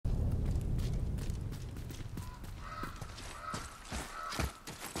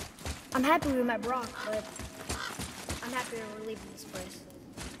I'm happy we met Brock, but I'm happier we're leaving this place.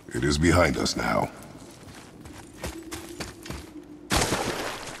 It is behind us now.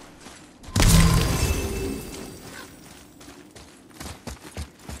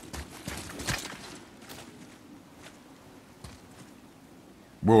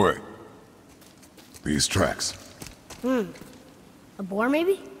 Boy, these tracks. A boar,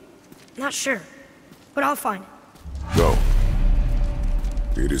 maybe? Not sure, but I'll find it. Go.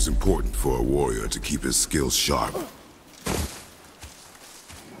 It is important for a warrior to keep his skills sharp.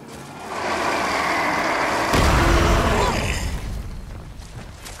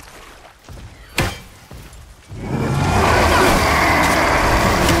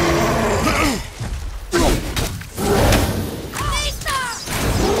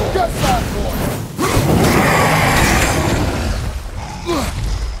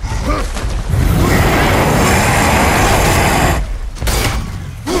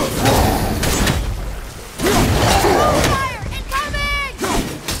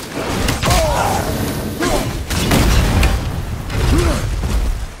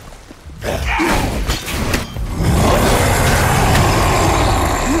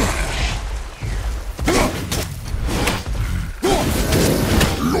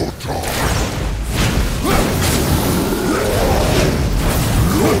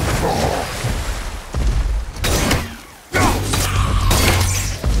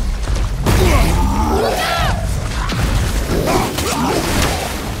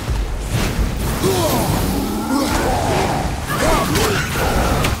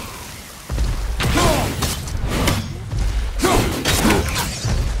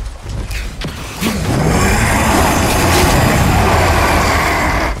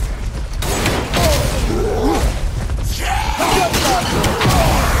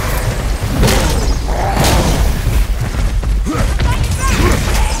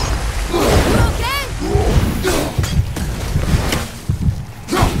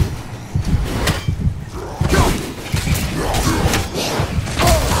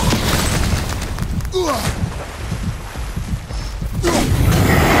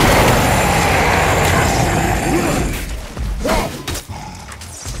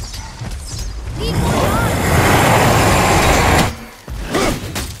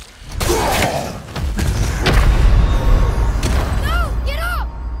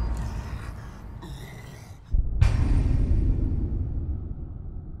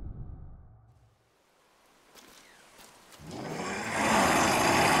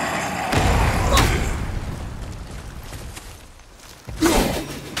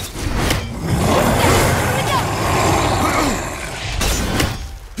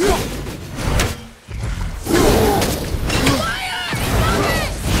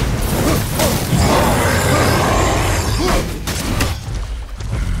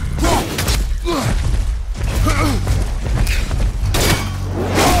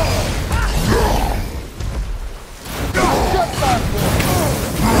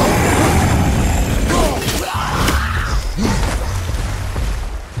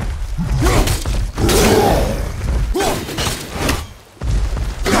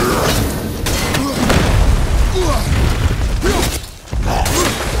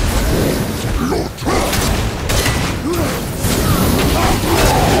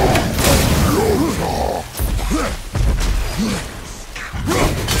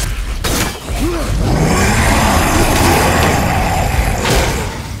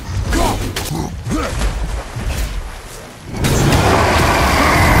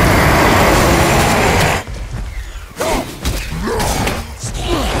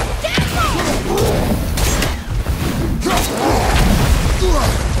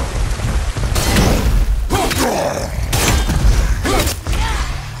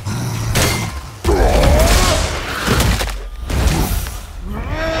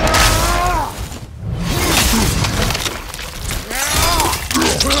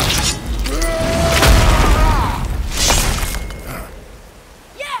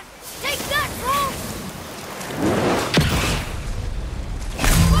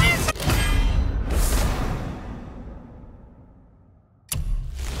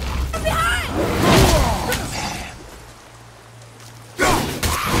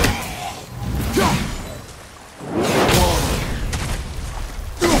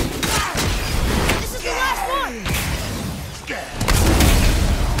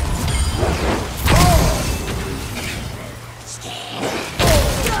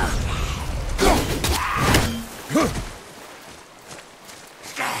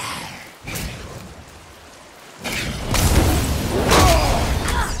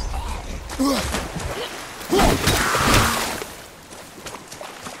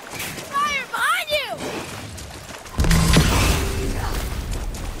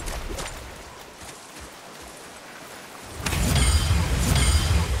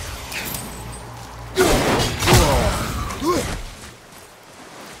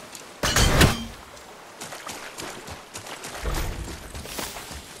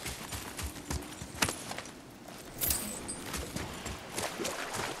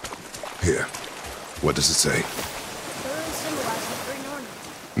 Here. What does it say? The runes symbolize the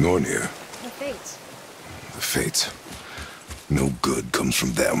three Nornir. The Fates. The Fates. No good comes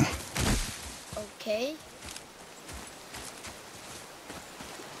from them. Okay.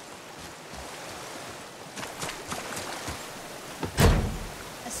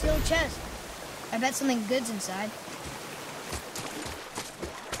 A sealed chest. I bet something good's inside.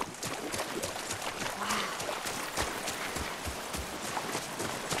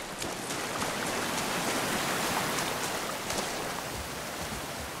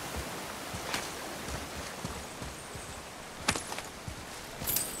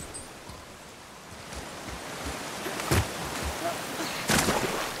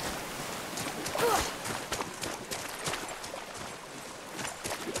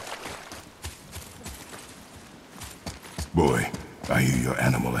 Boy, I hear your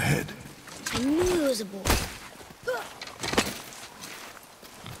animal ahead. I knew it was a boy.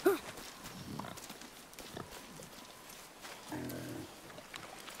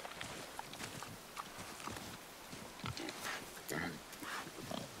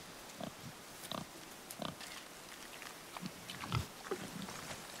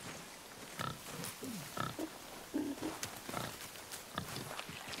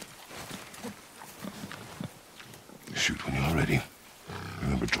 Shoot when you're ready.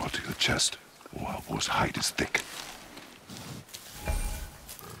 Remember, draw to your chest. A wild boar's hide is thick.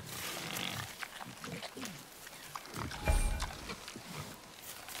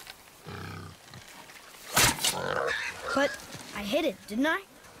 But I hit it, didn't I?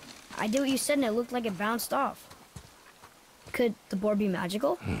 I did what you said and it looked like it bounced off. Could the boar be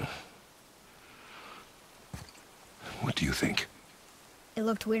magical? What do you think? It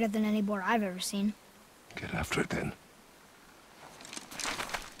looked weirder than any boar I've ever seen. Get after it then.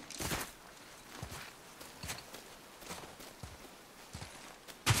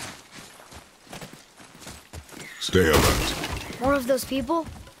 Stay alert. More of those people?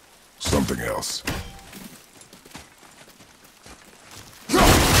 Something else.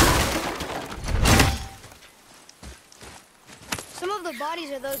 Some of the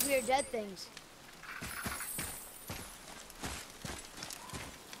bodies are those weird dead things.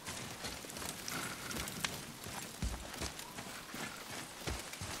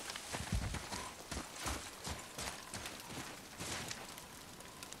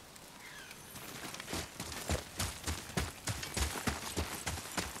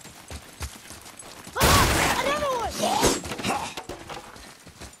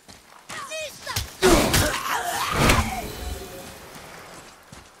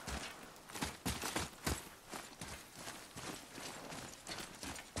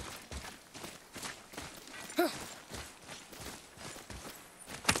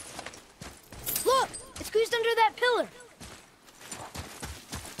 Look! It's squeezed under that pillar!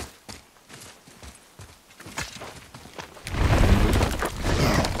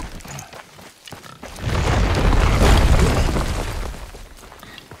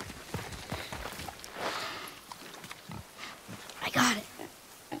 I got it.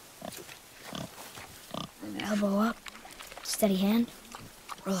 Elbow up, steady hand,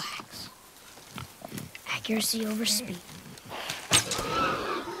 relax. Accuracy over speed.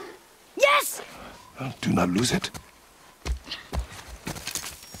 Yes! Do not lose it.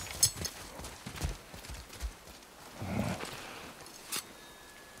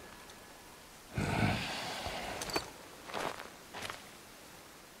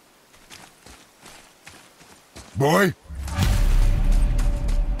 Boy?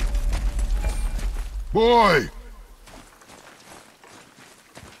 Boy!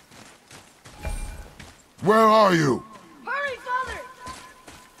 Where are you? Hurry, Father!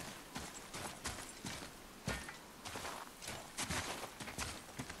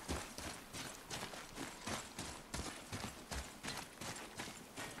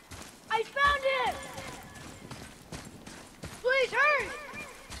 I found him! Please, hurry!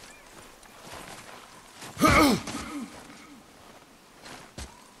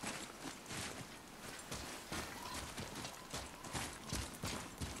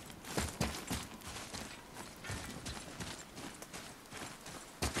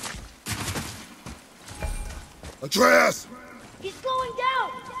 Atreus! He's slowing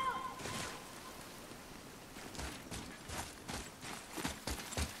down!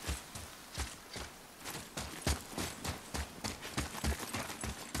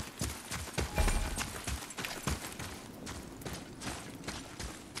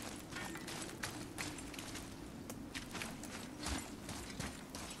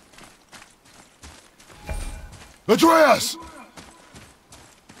 Atreus!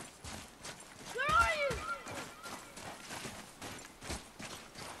 Where are you?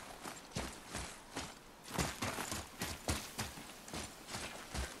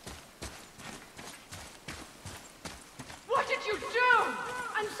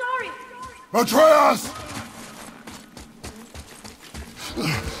 Atreus!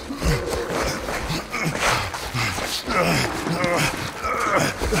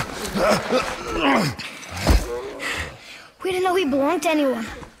 We didn't know he belonged to anyone.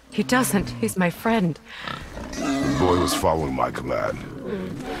 He doesn't. He's my friend. The boy was following my command.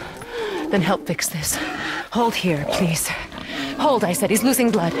 Then help fix this. Hold here, please. Hold, I said. He's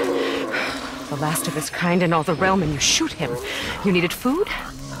losing blood. The last of his kind in all the realm, and you shoot him. You needed food?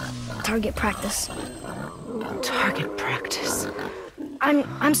 Target practice. Target practice.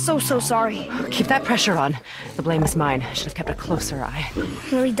 I'm so sorry. Keep that pressure on. The blame is mine. I should have kept a closer eye.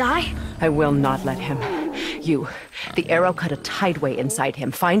 Will he die? I will not let him. You. The arrow cut a tideway inside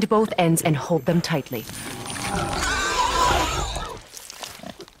him. Find both ends and hold them tightly.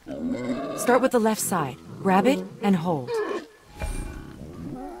 Start with the left side. Grab it and hold.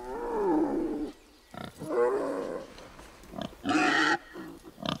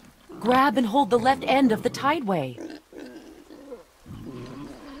 Grab and hold the left end of the tideway.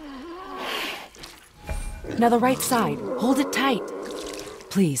 Now the right side. Hold it tight.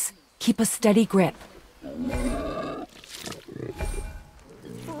 Please, keep a steady grip.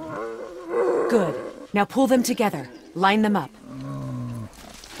 Good. Now pull them together. Line them up.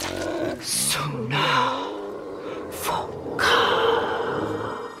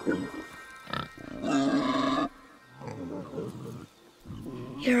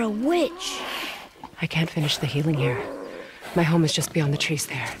 You're a witch. I can't finish the healing here. My home is just beyond the trees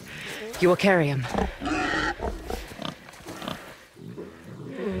there. You will carry him.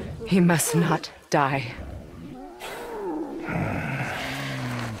 He must not die.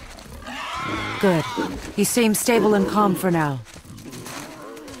 Good. He seems stable and calm for now.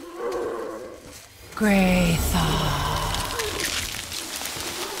 Kratos.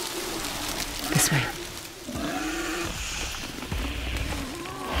 This way.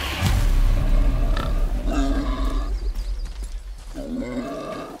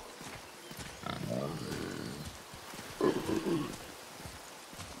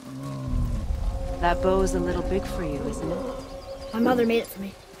 That bow's a little big for you, isn't it? My mother made it for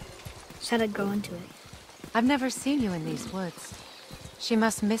me. Said I'd grow into it. I've never seen you in these woods. She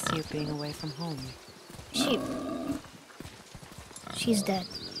must miss you being away from home. She's dead.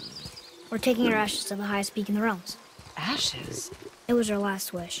 We're taking her ashes to the highest peak in the realms. Ashes? It was her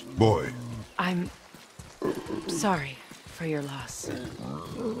last wish. Boy. I'm sorry for your loss.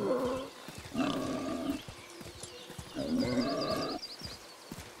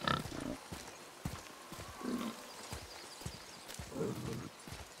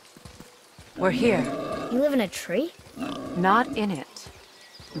 We're here. You live in a tree? Not in it.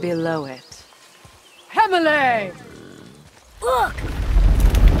 Below it. Hemele! Look!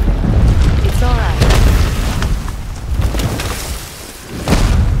 It's all right.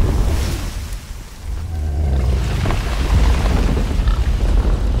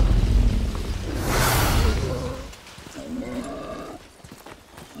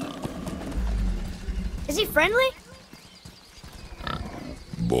 Is he friendly?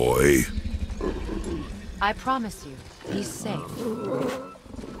 Boy. I promise you, he's safe.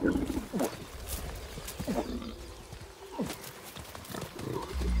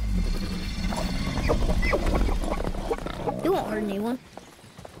 He won't hurt anyone.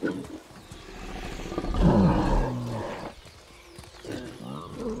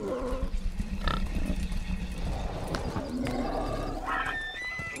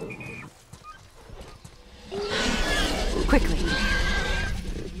 Quickly.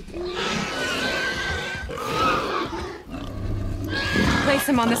 Place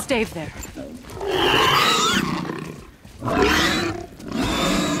him on the stave there.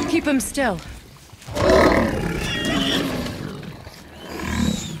 Keep him still.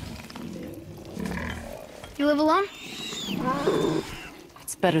 You live alone?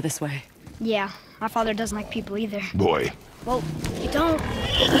 It's better this way. Yeah, my father doesn't like people either. Boy. Well, you don't.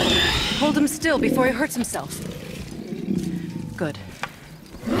 Hold him still before he hurts himself. Good.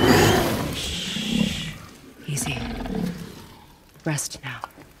 Easy. Rest now.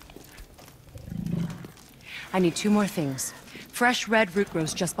 I need 2 more things. Fresh red root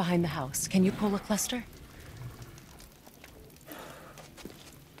grows just behind the house. Can you pull a cluster?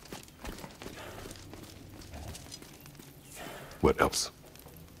 What else?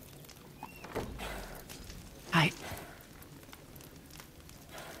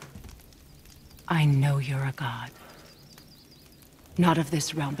 I know you're a god. Not of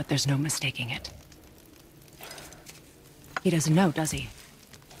this realm, but there's no mistaking it. He doesn't know, does he?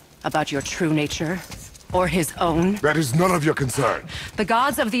 About your true nature? Or his own? That is none of your concern. The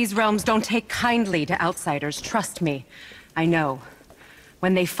gods of these realms don't take kindly to outsiders, trust me. I know.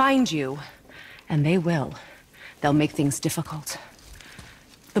 When they find you, And they will. They'll make things difficult.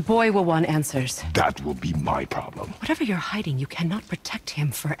 The boy will want answers. That will be my problem. Whatever you're hiding, you cannot protect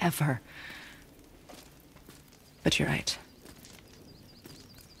him forever. But you're right.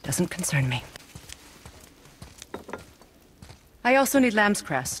 Doesn't concern me. I also need lamb's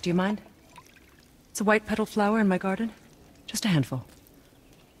cress. Do you mind? It's a white petal flower in my garden. Just a handful.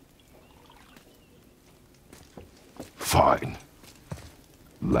 Fine.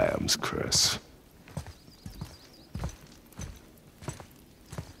 Lamb's cress.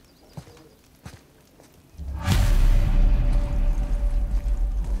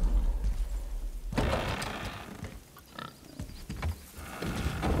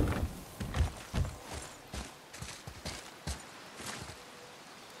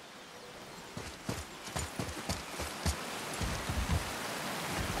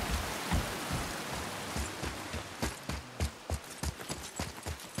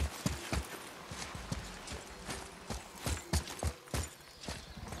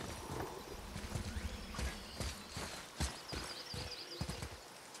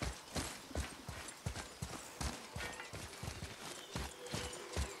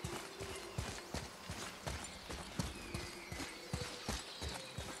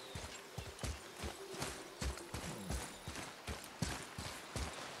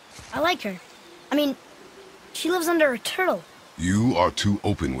 I like her. I mean, she lives under a turtle. You are too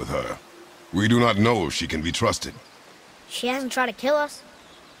open with her. We do not know if she can be trusted. She hasn't tried to kill us.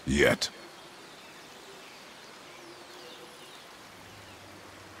 Yet.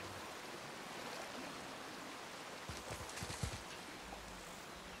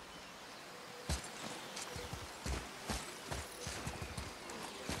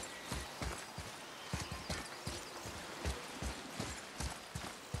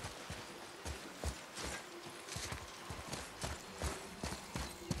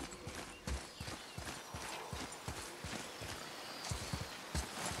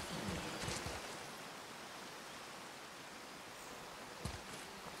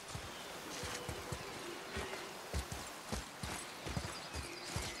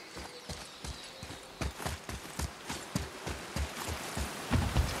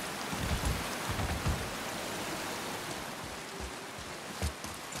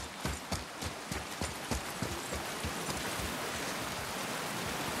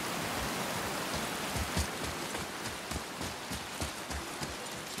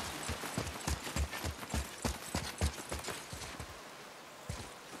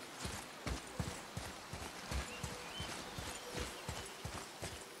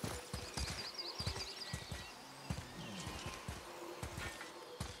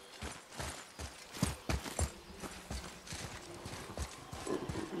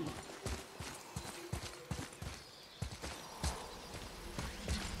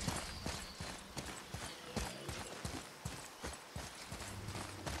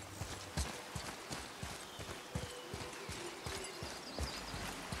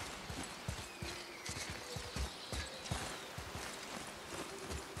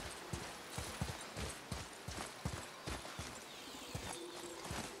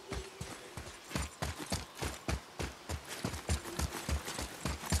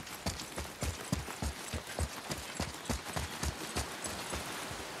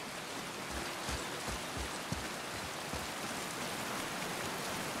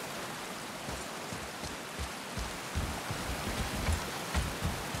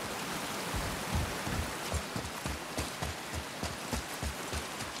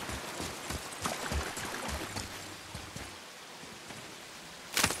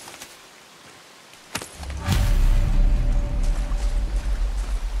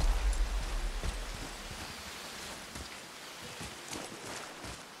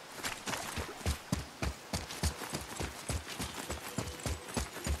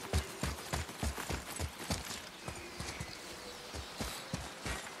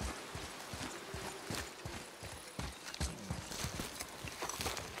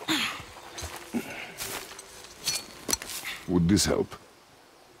 Would this help?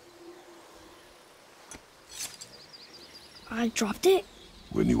 I dropped it?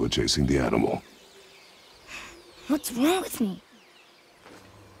 When you were chasing the animal. What's wrong with me?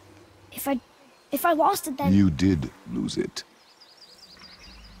 If I lost it, then... You did lose it.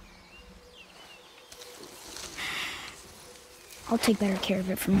 I'll take better care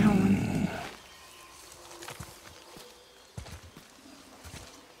of it from now on.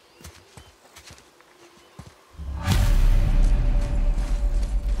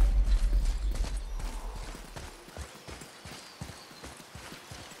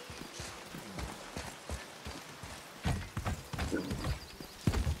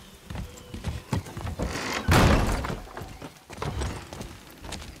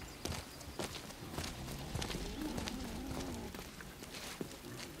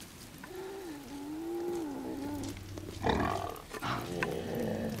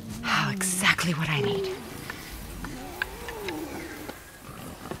 exactly what I need.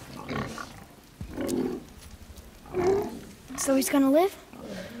 So he's gonna live?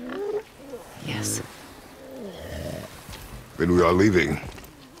 Yes. Then we are leaving.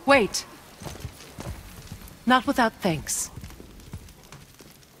 Wait. Not without thanks.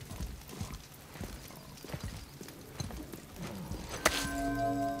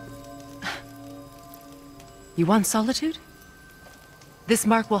 You want solitude? This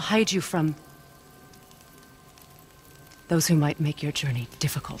mark will hide you from those who might make your journey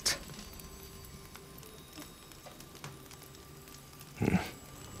difficult.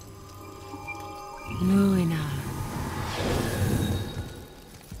 Nuina.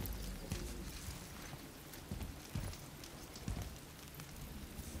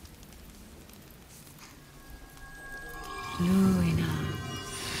 Nuina.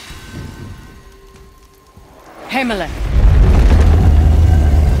 Himalaya.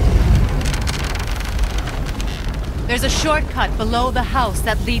 There's a shortcut below the house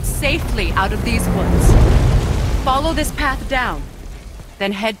that leads safely out of these woods. Follow this path down,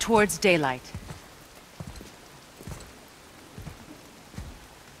 then head towards daylight.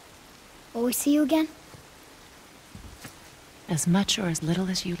 Will we see you again? As much or as little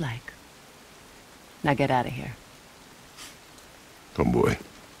as you like. Now get out of here. Tomboy.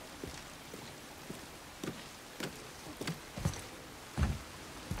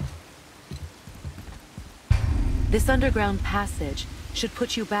 This underground passage should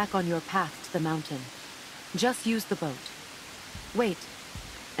put you back on your path to the mountain. Just use the boat. Wait,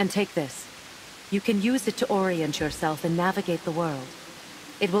 and take this. You can use it to orient yourself and navigate the world.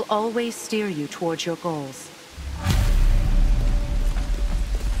 It will always steer you towards your goals.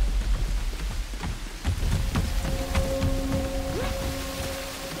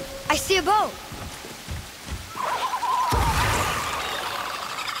 I see a boat!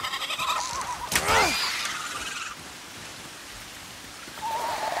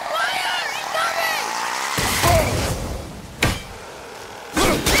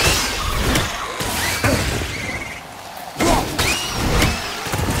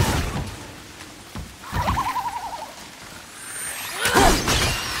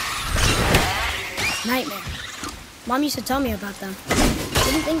 Nightmare. Mom used to tell me about them.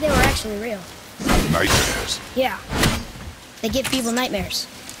 Didn't think they were actually real. Nightmares. Yeah. They give people nightmares.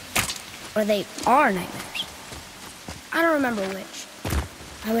 Or they are nightmares. I don't remember which.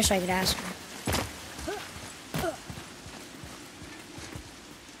 I wish I could ask her.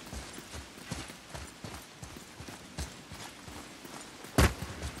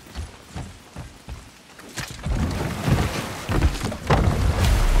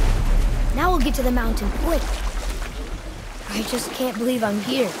 Now we'll get to the mountain quick. I just can't believe I'm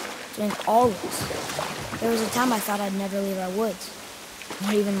here, doing all this. There was a time I thought I'd never leave our woods,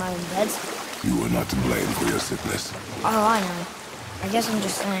 not even my own beds. You were not to blame for your sickness. Oh, I know. I guess I'm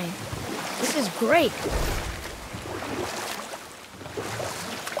just saying. This is great.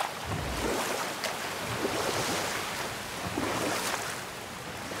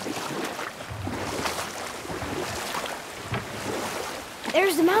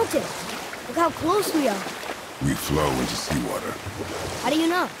 There's the mountain. Look how close we are. We flow into seawater. How do you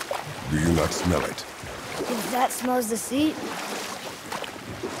know? Do you not smell it? If that smells the sea,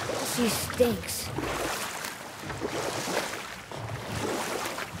 she stinks.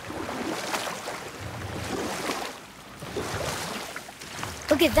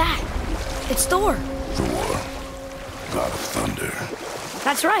 Look at that. It's Thor. Thor, god of thunder.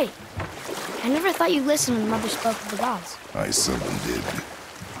 That's right. I never thought you listened when Mother spoke of the gods. I seldom did.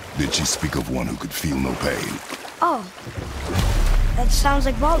 Did she speak of one who could feel no pain? Oh. That sounds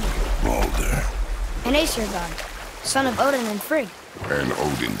like Baldur. Baldur. An Aesir god, son of Odin and Frigg. And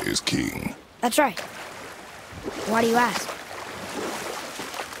Odin is king. That's right. Why do you ask?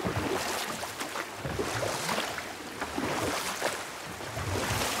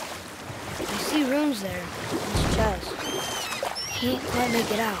 I see runes there in his chest. Can't quite make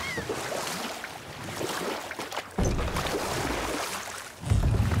it out.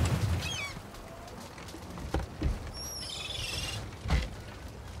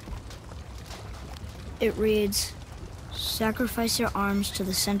 It reads, sacrifice your arms to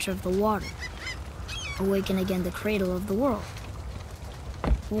the center of the water. Awaken again the cradle of the world.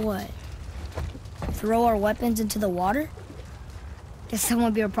 What? Throw our weapons into the water? Guess that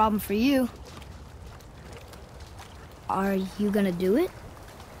won't be a problem for you. Are you gonna do it?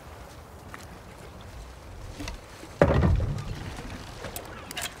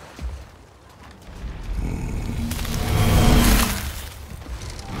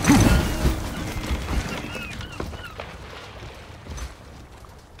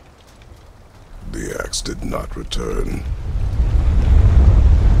 not return.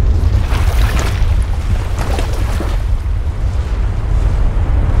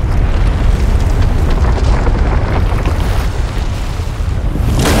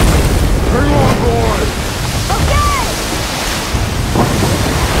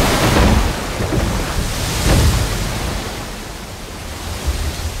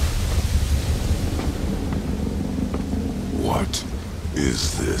 What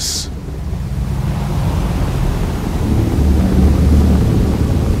is this?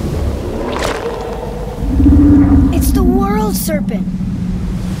 It's the World Serpent.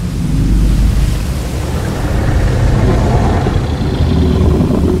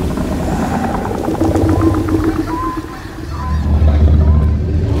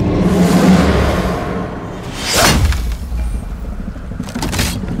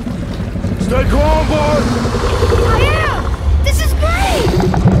 Stay calm, boy! I am! This is great!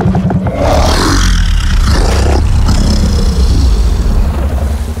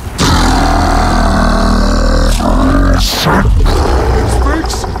 It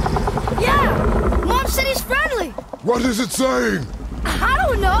speaks? Yeah! Mom said he's friendly! What is it saying? I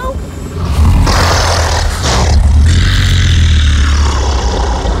don't know!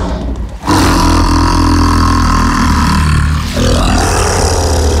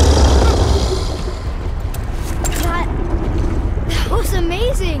 That was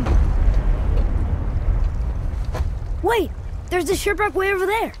amazing! Wait! There's the shipwreck way over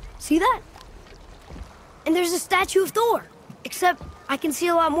there. See that? And there's a statue of Thor. Except I can see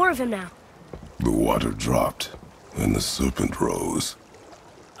a lot more of him now. The water dropped, and the serpent rose.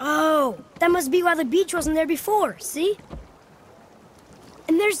 Oh, that must be why the beach wasn't there before, see?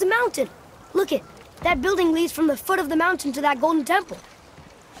 And there's the mountain. Look it, that building leads from the foot of the mountain to that golden temple.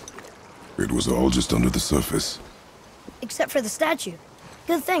 It was all just under the surface. Except for the statue.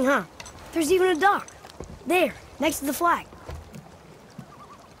 Good thing, huh? There's even a dock. There, next to the flag.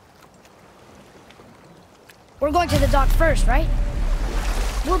 We're going to the dock first, right?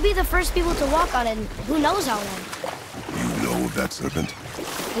 We'll be the first people to walk on it in who knows how long. You know of that serpent?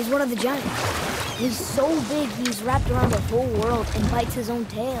 He's one of the giants. He's so big he's wrapped around the whole world and bites his own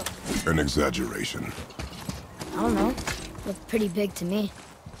tail. An exaggeration. I don't know. Looked pretty big to me.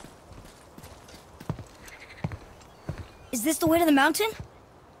 Is this the way to the mountain?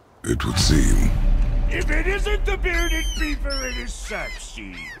 It would seem. If it isn't the bearded beaver, it is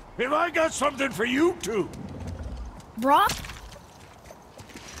sexy. Have I got something for you too? Brock?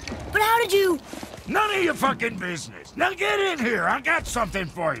 But how did you... None of your fucking business. Now get in here. I got something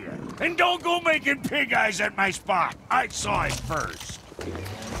for you. And don't go making pig eyes at my spot. I saw it first.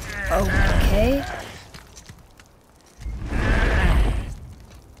 Okay.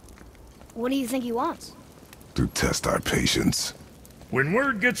 What do you think he wants? To test our patience. When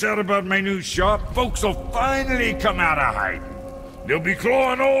word gets out about my new shop, folks will finally come out of hiding. They'll be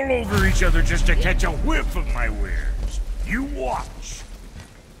clawing all over each other just to catch a whiff of my wares. You watch.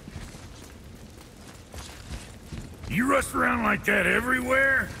 You rust around like that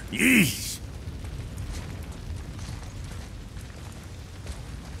everywhere? Yeesh.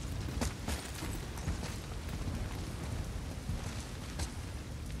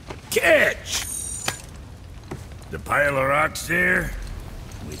 Catch! The pile of rocks there?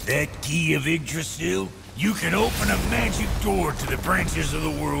 With that key of Yggdrasil, you can open a magic door to the branches of the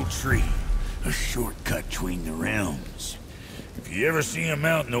World Tree. A shortcut between the realms. If you ever see him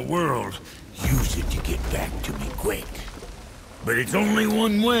out in the world, use it to get back to me quick. But it's only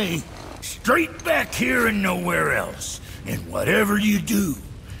one way. Straight back here and nowhere else. And whatever you do,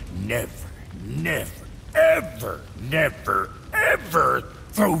 never, ever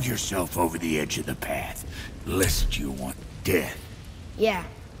throw yourself over the edge of the path, lest you want death. Yeah,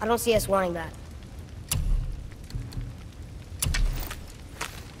 I don't see us wanting that.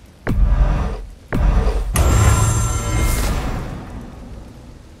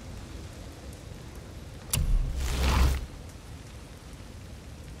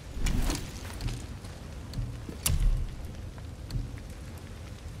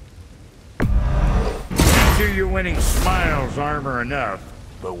 You're winning smiles, armor enough,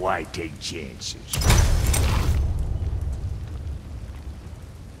 but why take chances?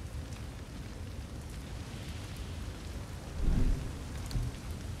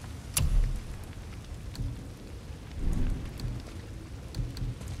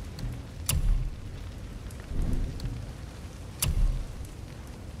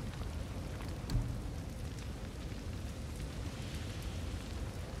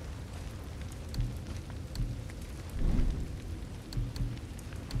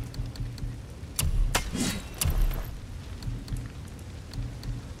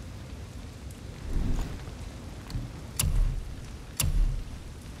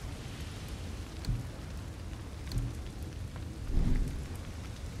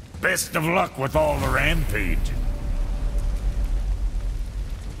 Best of luck with all the rampaging.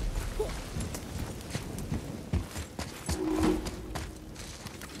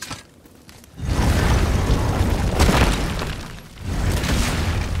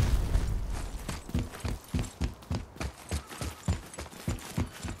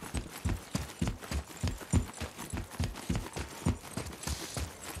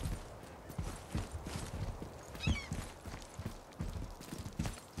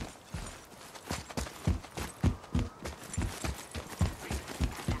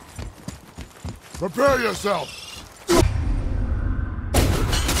 Prepare yourself!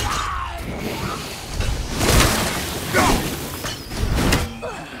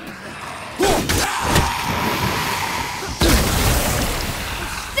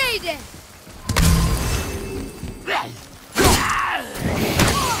 Stay there!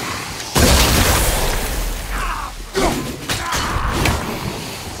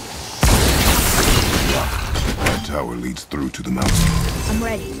 That tower leads through to the mountain. I'm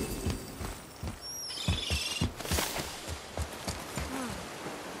ready.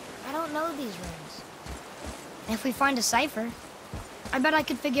 I don't know these rings. And if we find a cipher, I bet I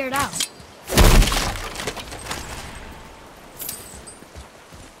could figure it out.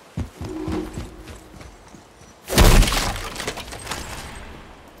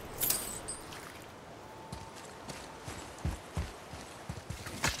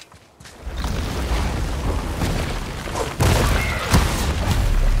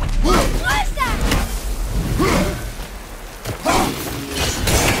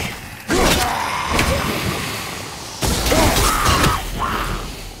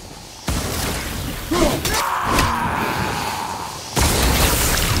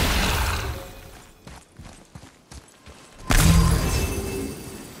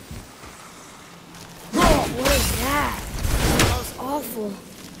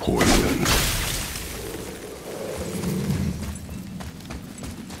 Poison.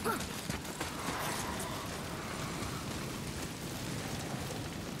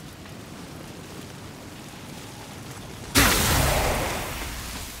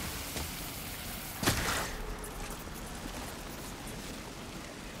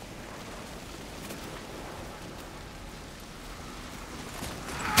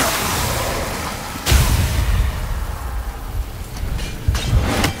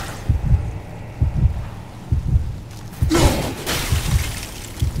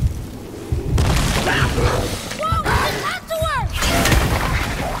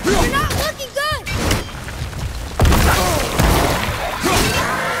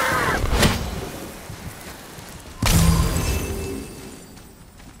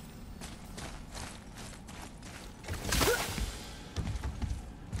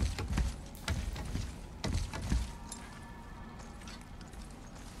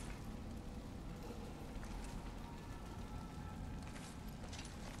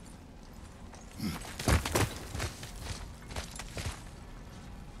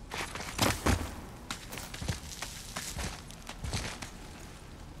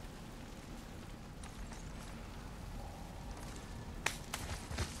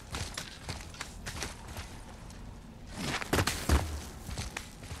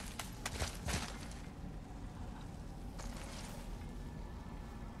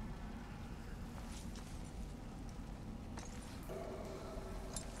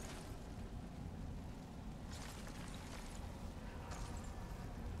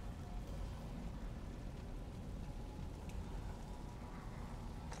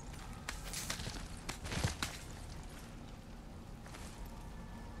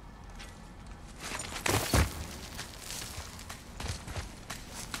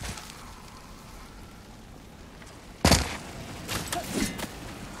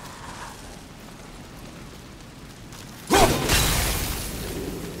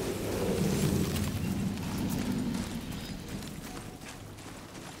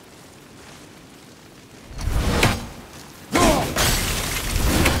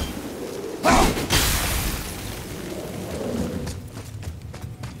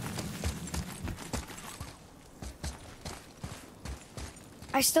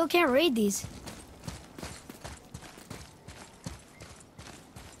 I still can't read these.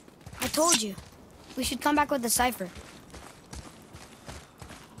 I told you. We should come back with the cipher.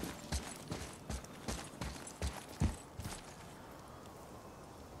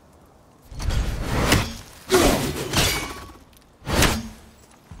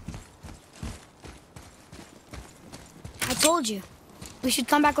 I told you. We should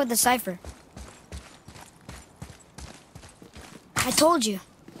come back with the cipher. I told you.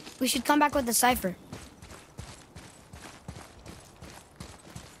 We should come back with the cipher.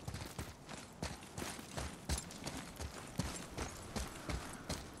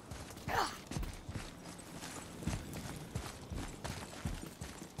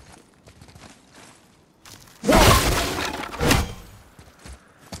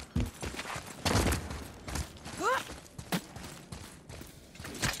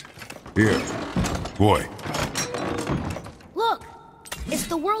 Here. Boy. Look! It's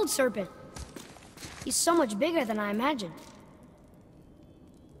the World Serpent. He's so much bigger than I imagined.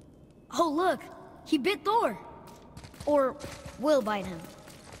 Oh, look! He bit Thor! Or will bite him.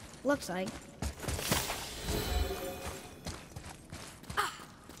 Looks like.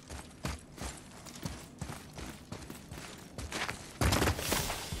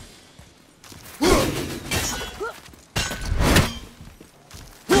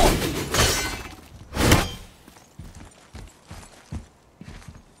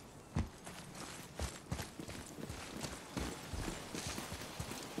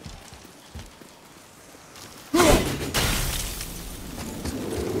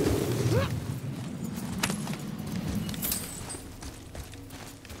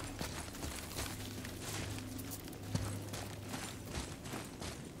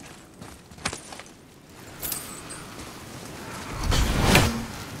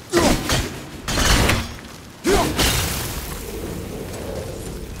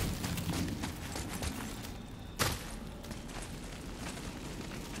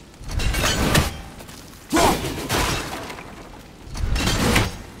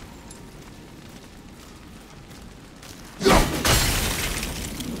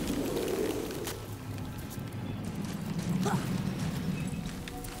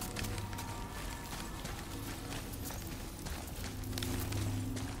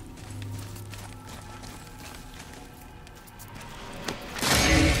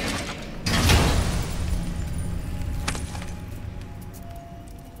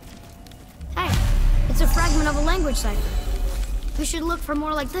 It's a fragment of a language cipher. We should look for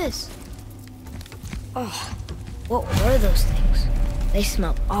more like this. Oh, what were those things? They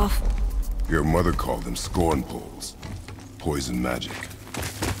smelled awful. Your mother called them scorn poles. Poison magic.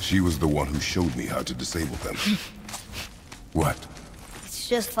 She was the one who showed me how to disable them. What? It's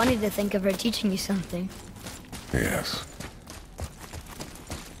just funny to think of her teaching you something. Yes.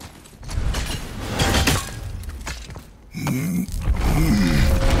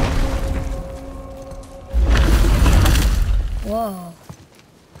 Whoa.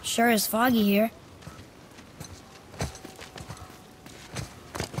 Sure is foggy here.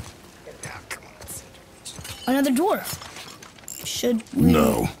 Another dwarf. Should we...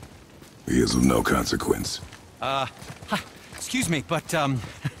 No. He is of no consequence. Hi. Excuse me, but,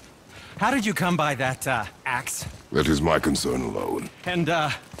 how did you come by that, axe? That is my concern alone. And,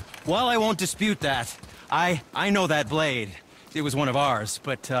 while I won't dispute that, I know that blade. It was one of ours,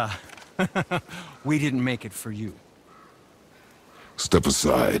 but, we didn't make it for you. Step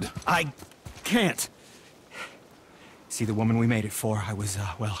aside. I can't. See, the woman we made it for,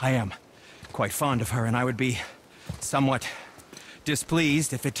 well, I am quite fond of her, and I would be somewhat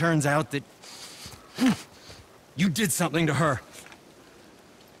displeased if it turns out that you did something to her.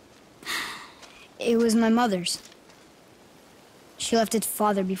 It was my mother's. She left its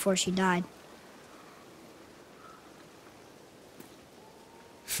father before she died.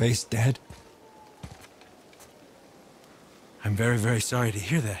 Face dead? I'm very, very sorry to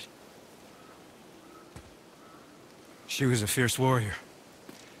hear that. She was a fierce warrior.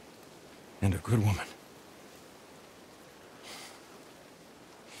 And a good woman.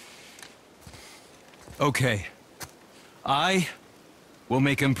 Okay. I will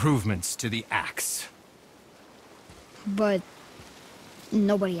make improvements to the axe. But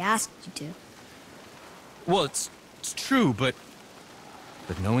nobody asked you to. Well, it's true, but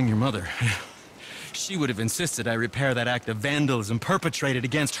knowing your mother, she would have insisted I repair that act of vandalism perpetrated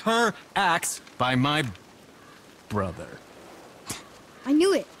against her axe by my brother. I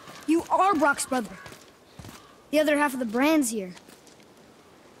knew it. You are Brock's brother. The other half of the brand's here.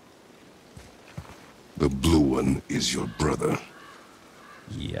 The blue one is your brother.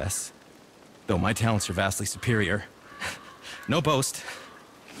 Yes. Though my talents are vastly superior. No boast.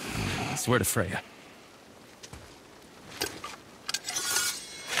 I swear to Freya.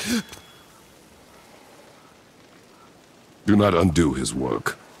 Do not undo his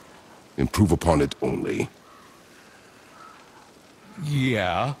work. Improve upon it only.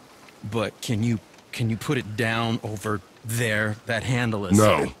 Yeah, but can you put it down over there? That handle is...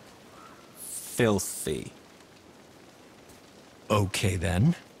 No. Filthy. Okay,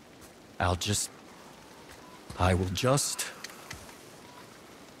 then. I will just...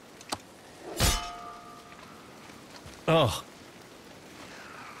 Oh.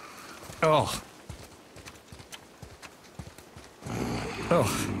 Oh.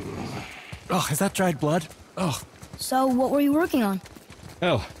 Oh. Oh, is that dried blood? Oh. So, what were you working on?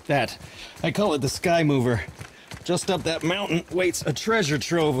 Oh, that. I call it the Sky Mover. Just up that mountain waits a treasure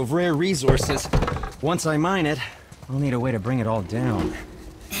trove of rare resources. Once I mine it, I'll need a way to bring it all down.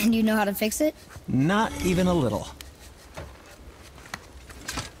 And you know how to fix it? Not even a little.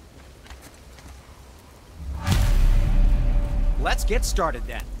 Let's get started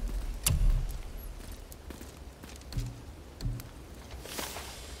then.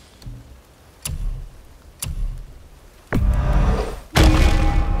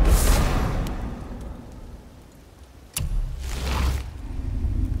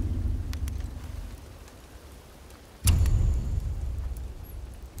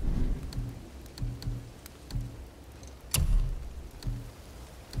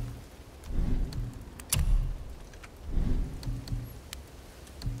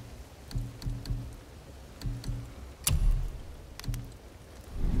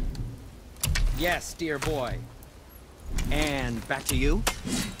 Yes, dear boy. And back to you.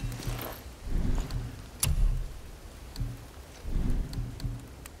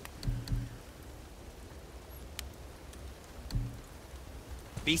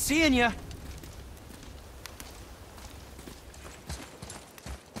 Be seeing ya.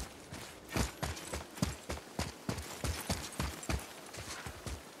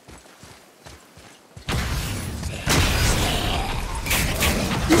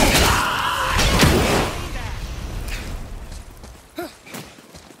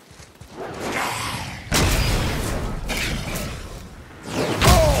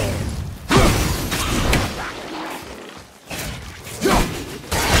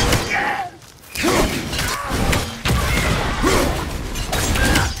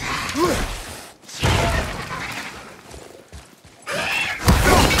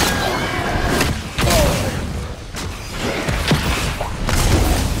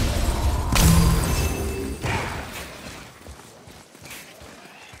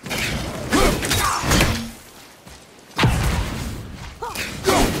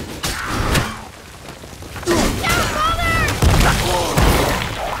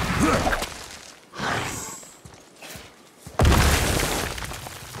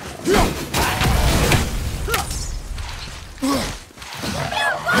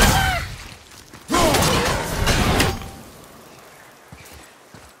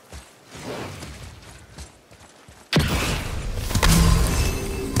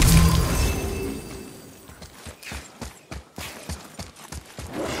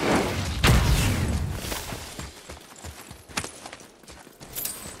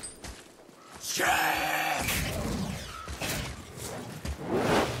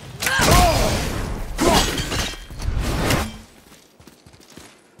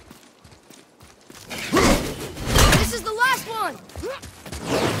 This is the last one!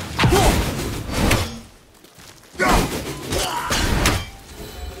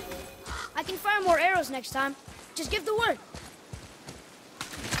 I can fire more arrows next time. Just give the word.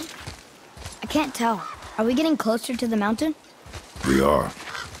 I can't tell. Are we getting closer to the mountain? We are.